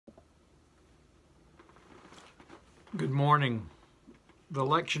Good morning. The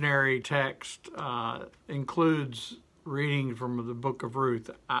lectionary text includes reading from the book of Ruth.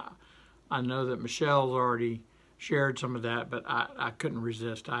 I know that Michelle's already shared some of that, but I couldn't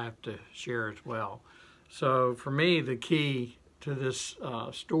resist. I have to share as well. So for me, the key to this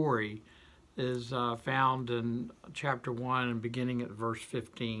story is found in chapter 1 and beginning at verse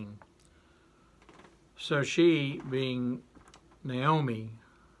 15. So she, being Naomi,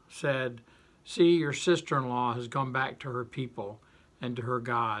 said, "See, your sister-in-law has gone back to her people and to her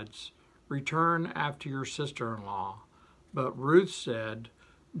gods. Return after your sister-in-law." But Ruth said,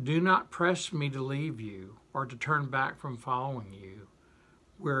 "Do not press me to leave you or to turn back from following you.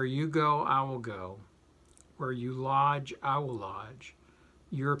 Where you go, I will go. Where you lodge, I will lodge.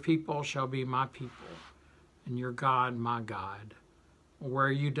 Your people shall be my people, and your God my God.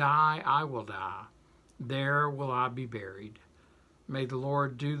 Where you die, I will die. There will I be buried. May the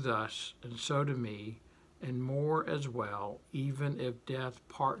Lord do thus, and so to me, and more as well, even if death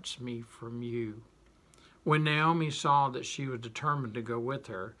parts me from you." When Naomi saw that she was determined to go with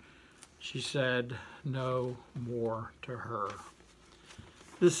her, she said no more to her.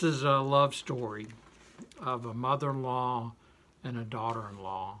 This is a love story of a mother-in-law and a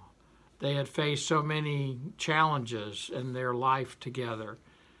daughter-in-law. They had faced so many challenges in their life together.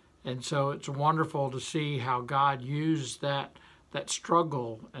 And so it's wonderful to see how God used that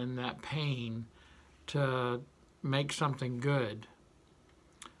struggle and that pain to make something good.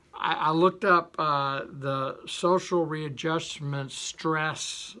 I looked up the social readjustment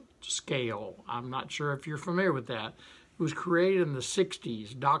stress scale. I'm not sure if you're familiar with that. It was created in the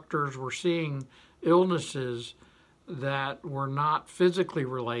 60s. Doctors were seeing illnesses that were not physically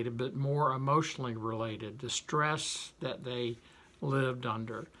related, but more emotionally related, the stress that they lived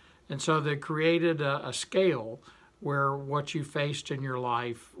under. And so they created a scale where what you faced in your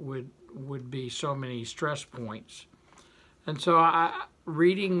life would be so many stress points. And so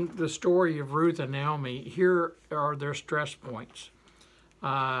reading the story of Ruth and Naomi, here are their stress points.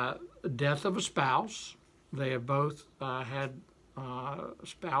 Death of a spouse. They have both had a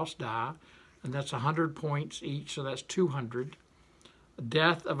spouse die, and that's 100 points each, so that's 200.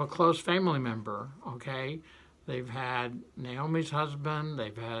 Death of a close family member, okay? They've had Naomi's husband,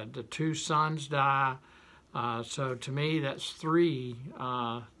 they've had the 2 sons die. So to me, that's 3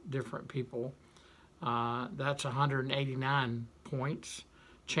 different people. That's 189 points.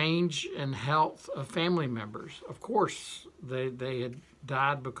 Change in health of family members. Of course, they had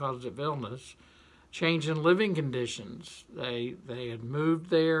died because of illness. Change in living conditions. They had moved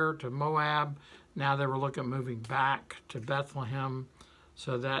there to Moab. Now they were looking at moving back to Bethlehem.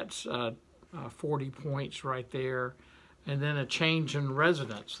 So that's 40 points right there. And then a change in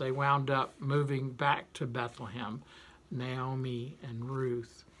residence. They wound up moving back to Bethlehem, Naomi and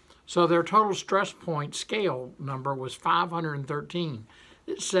Ruth. So their total stress point scale number was 513.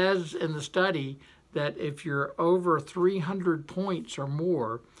 It says in the study that if you're over 300 points or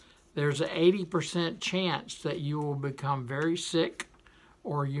more, there's an 80% chance that you will become very sick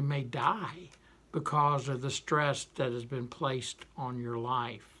or you may die because of the stress that has been placed on your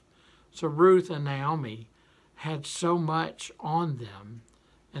life. So Ruth and Naomi had so much on them,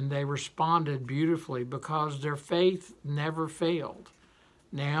 and they responded beautifully because their faith never failed.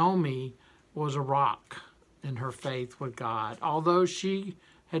 Naomi was a rock in her faith with God. Although she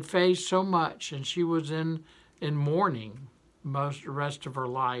had faced so much and she was in mourning most the rest of her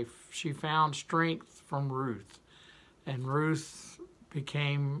life, she found strength from Ruth, and Ruth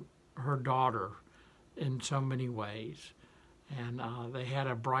became her daughter in so many ways. And they had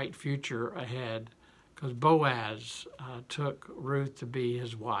a bright future ahead, because Boaz took Ruth to be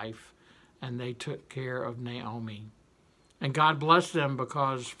his wife, and they took care of Naomi. And God blessed them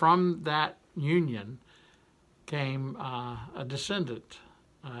because from that union came a descendant,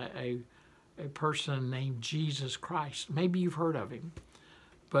 a person named Jesus Christ. Maybe you've heard of him,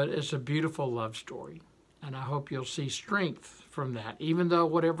 but it's a beautiful love story. And I hope you'll see strength from that, even though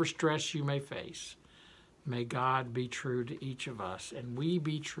whatever stress you may face. May God be true to each of us, and we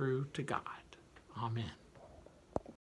be true to God. Amen.